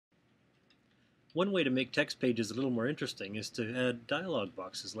One way to make text pages a little more interesting is to add dialog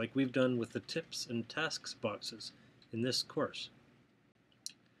boxes like we've done with the tips and tasks boxes in this course.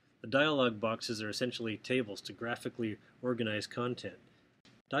 The dialog boxes are essentially tables to graphically organize content.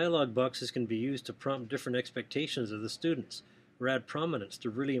 Dialog boxes can be used to prompt different expectations of the students or add prominence to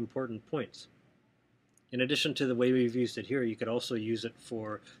really important points. In addition to the way we've used it here, you could also use it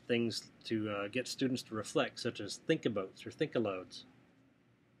for things to get students to reflect, such as think-abouts or think-alouds.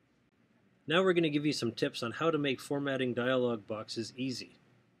 Now we're going to give you some tips on how to make formatting dialog boxes easy.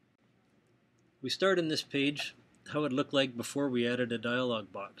 We start in this page how it looked like before we added a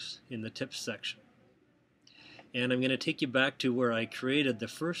dialog box in the tips section. And I'm going to take you back to where I created the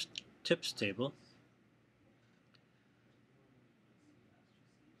first tips table.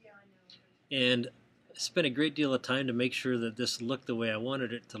 And spent a great deal of time to make sure that this looked the way I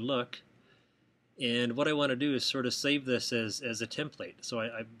wanted it to look. And what I want to do is sort of save this as a template. So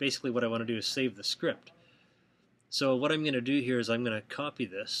basically what I want to do is save the script. So what I'm going to do here is I'm going to copy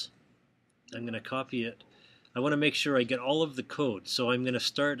this. I'm going to copy it. I want to make sure I get all of the code. So I'm going to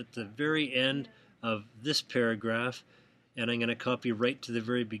start at the very end of this paragraph, and I'm going to copy right to the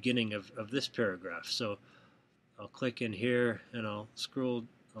very beginning of this paragraph. So I'll click in here and I'll scroll,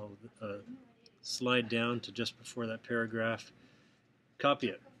 I'll slide down to just before that paragraph, copy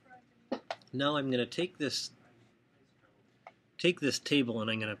it. Now I'm going to take this table and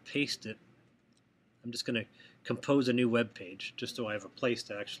I'm going to paste it. I'm just going to compose a new web page just so I have a place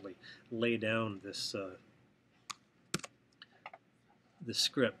to actually lay down this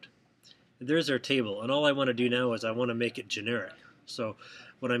script. There's our table, and all I want to do now is I want to make it generic. So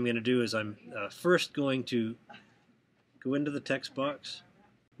what I'm going to do is I'm first going to go into the text box,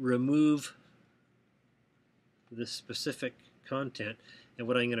 remove this specific content, and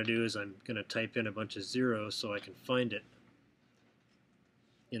what I'm going to do is I'm going to type in a bunch of zeros so I can find it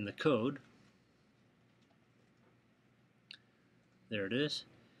in the code. There it is.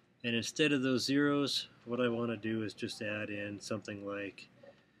 And instead of those zeros, what I want to do is just add in something like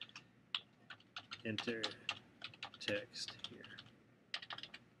enter text here.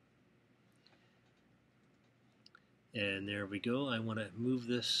 And there we go. I want to move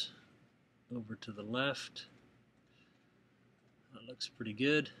this over to the left. That looks pretty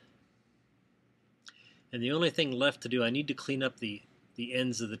good. And the only thing left to do, I need to clean up the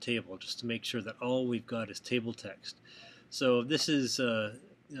ends of the table just to make sure that all we've got is table text. So this is a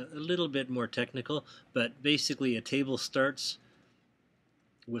little bit more technical, but basically a table starts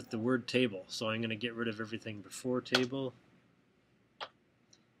with the word table. So I'm going to get rid of everything before table,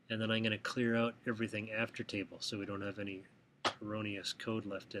 and then I'm going to clear out everything after table so we don't have any erroneous code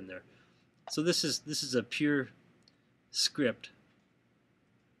left in there. So this is a pure script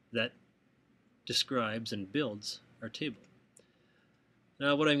that describes and builds our table.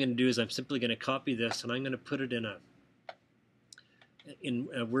 Now what I'm going to do is I'm simply going to copy this and I'm going to put it in a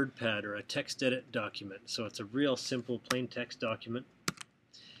WordPad or a text edit document. So it's a real simple plain text document,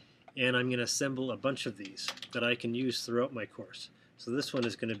 and I'm going to assemble a bunch of these that I can use throughout my course. So this one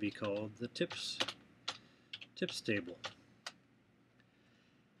is going to be called the tips table,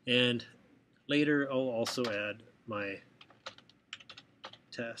 and later I'll also add my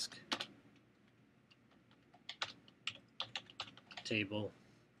task table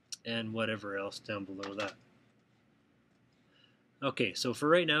and whatever else down below that. Okay, so for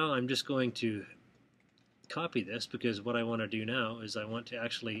right now I'm just going to copy this because what I want to do now is I want to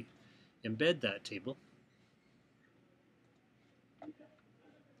actually embed that table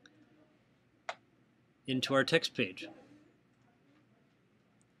into our text page.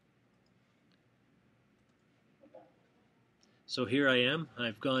 So here I am.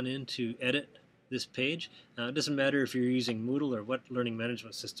 I've gone in to edit this page. It doesn't matter if you're using Moodle or what learning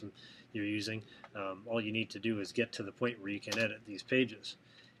management system you're using. All you need to do is get to the point where you can edit these pages.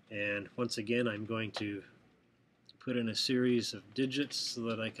 And once again, I'm going to put in a series of digits so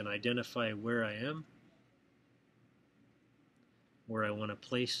that I can identify where I am, where I want to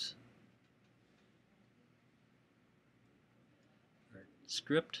place our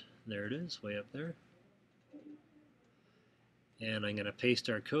script. There it is, way up there. And I'm going to paste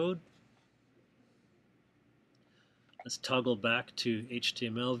our code. Let's toggle back to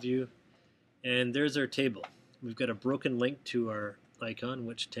HTML view, and there's our table. We've got a broken link to our icon,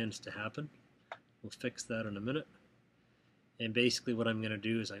 which tends to happen. We'll fix that in a minute. And basically what I'm going to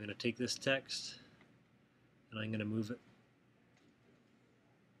do is I'm going to take this text and I'm going to move it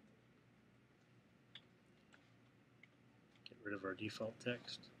get rid of our default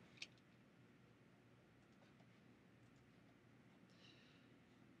text.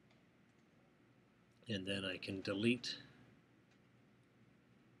 And then I can delete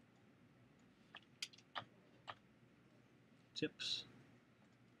tips.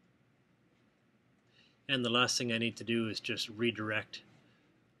 And the last thing I need to do is just redirect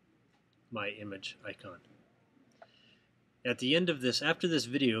my image icon. At the end of this, after this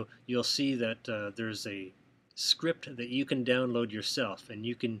video, you'll see that there's a script that you can download yourself, and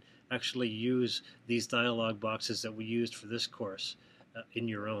you can actually use these dialog boxes that we used for this course in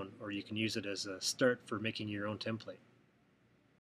your own, or you can use it as a start for making your own template.